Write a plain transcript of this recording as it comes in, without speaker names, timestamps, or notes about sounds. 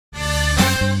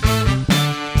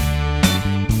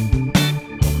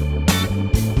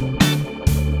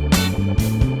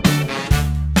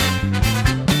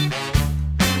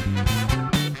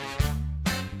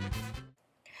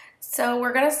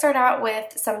we're going to start out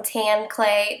with some tan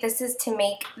clay. This is to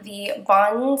make the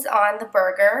buns on the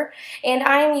burger, and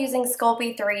I'm using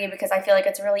Sculpey 3 because I feel like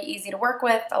it's really easy to work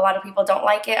with. A lot of people don't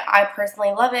like it. I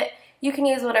personally love it. You can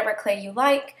use whatever clay you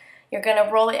like. You're going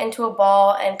to roll it into a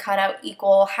ball and cut out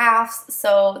equal halves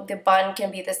so the bun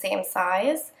can be the same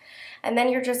size. And then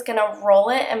you're just going to roll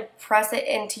it and press it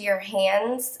into your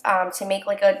hands to make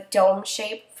like a dome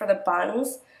shape for the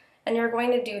buns. And you're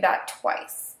going to do that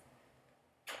twice.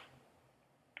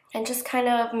 And just kind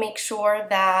of make sure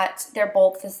that they're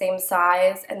both the same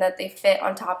size and that they fit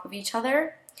on top of each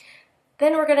other.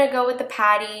 Then we're going to go with the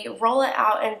patty, roll it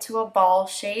out into a ball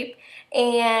shape,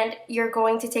 and you're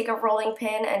going to take a rolling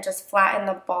pin and just flatten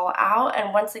the ball out.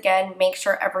 And once again, make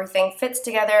sure everything fits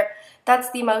together.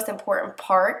 That's the most important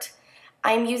part.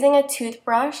 I'm using a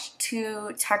toothbrush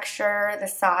to texture the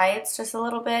sides just a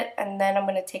little bit, and then I'm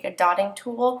going to take a dotting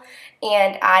tool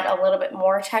and add a little bit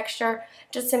more texture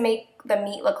just to make the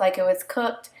meat look like it was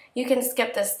cooked. You can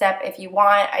skip this step if you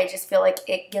want. I just feel like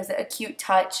it gives it a cute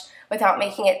touch without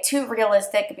making it too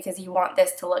realistic because you want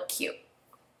this to look cute.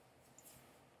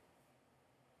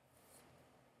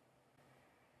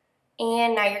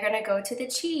 And now you're going to go to the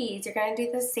cheese. You're going to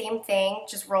do the same thing.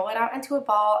 Just roll it out into a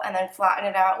ball and then flatten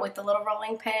it out with the little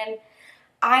rolling pin.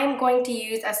 I'm going to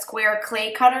use a square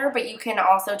clay cutter, but you can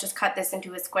also just cut this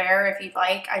into a square if you'd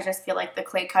like. I just feel like the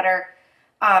clay cutter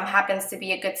happens to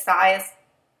be a good size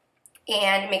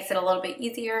and makes it a little bit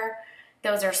easier.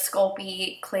 Those are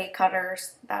Sculpey clay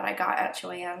cutters that I got at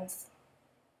Joann's.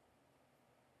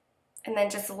 And then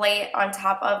just lay it on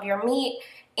top of your meat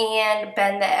and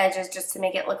bend the edges just to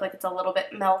make it look like it's a little bit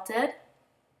melted.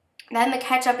 Then the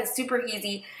ketchup is super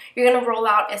easy. You're going to roll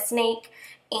out a snake,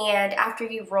 and after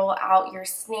you roll out your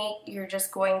snake, you're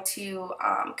just going to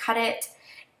cut it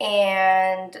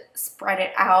and spread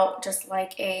it out just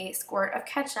like a squirt of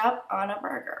ketchup on a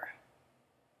burger.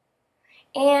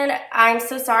 And I'm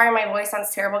so sorry my voice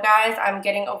sounds terrible, guys. I'm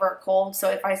getting over a cold, so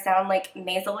if I sound like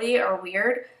nasally or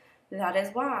weird, that is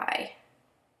why.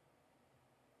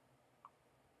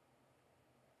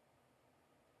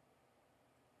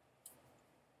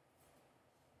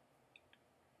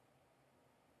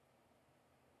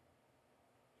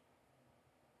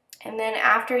 And then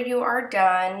after you are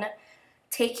done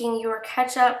taking your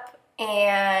ketchup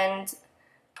and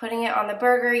putting it on the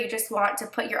burger, you just want to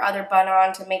put your other bun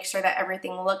on to make sure that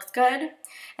everything looks good.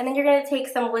 And then you're going to take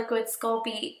some liquid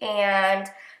Sculpey and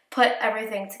put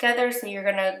everything together. So you're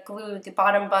going to glue the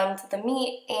bottom bun to the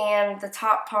meat and the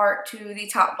top part to the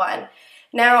top bun.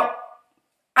 Now,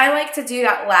 I like to do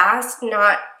that last,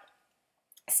 not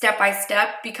step by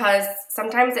step, because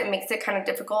sometimes it makes it kind of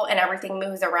difficult and everything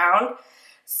moves around.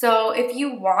 So if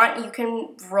you want, you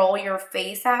can roll your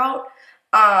face out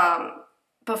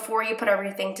before you put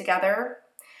everything together.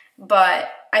 But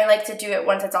I like to do it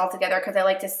once it's all together because I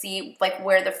like to see like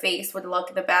where the face would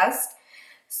look the best.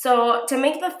 So to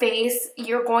make the face,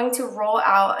 you're going to roll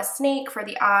out a snake for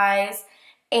the eyes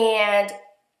and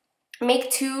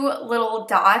make two little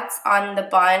dots on the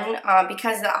bun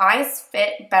because the eyes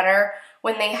fit better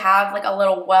when they have like a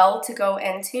little well to go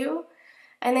into.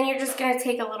 And then you're just going to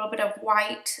take a little bit of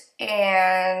white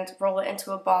and roll it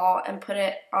into a ball and put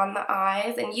it on the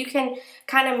eyes. And you can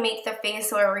kind of make the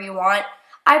face however you want.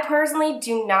 I personally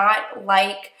do not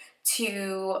like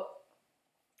to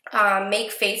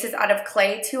make faces out of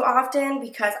clay too often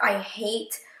because I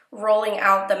hate rolling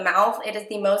out the mouth. It is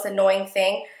the most annoying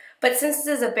thing. But since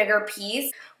this is a bigger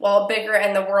piece, well, bigger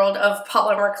in the world of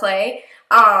polymer clay,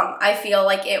 I feel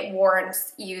like it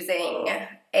warrants using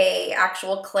a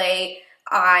actual clay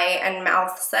eye and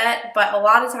mouth set, but a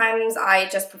lot of times I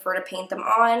just prefer to paint them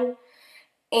on.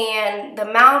 And the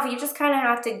mouth, you just kind of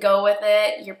have to go with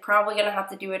it. You're probably going to have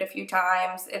to do it a few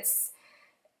times. It's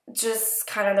just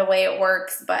kind of the way it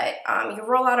works, but you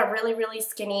roll out a really, really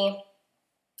skinny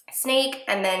snake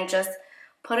and then just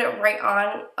put it right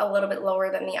on a little bit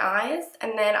lower than the eyes.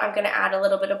 And then I'm going to add a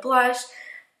little bit of blush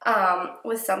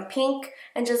with some pink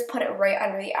and just put it right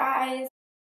under the eyes.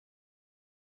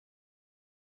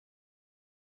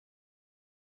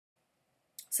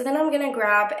 So then I'm going to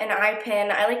grab an eye pin.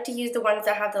 I like to use the ones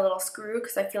that have the little screw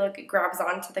because I feel like it grabs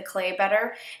onto the clay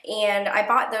better. And I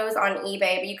bought those on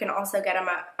eBay, but you can also get them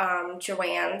at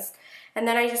Joann's. And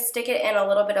then I just stick it in a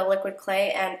little bit of liquid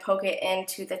clay and poke it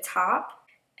into the top.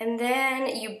 And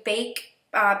then you bake,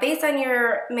 based on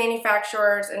your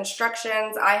manufacturer's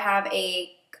instructions. I have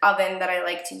a oven that I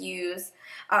like to use.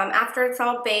 After it's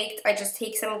all baked, I just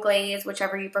take some glaze,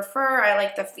 whichever you prefer. I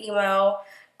like the Fimo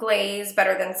glaze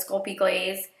better than Sculpey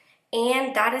glaze,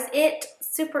 And that is it.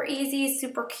 Super easy,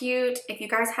 super cute. If you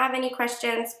guys have any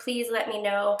questions, please let me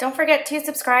know. Don't forget to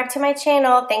subscribe to my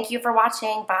channel. Thank you for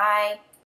watching. Bye.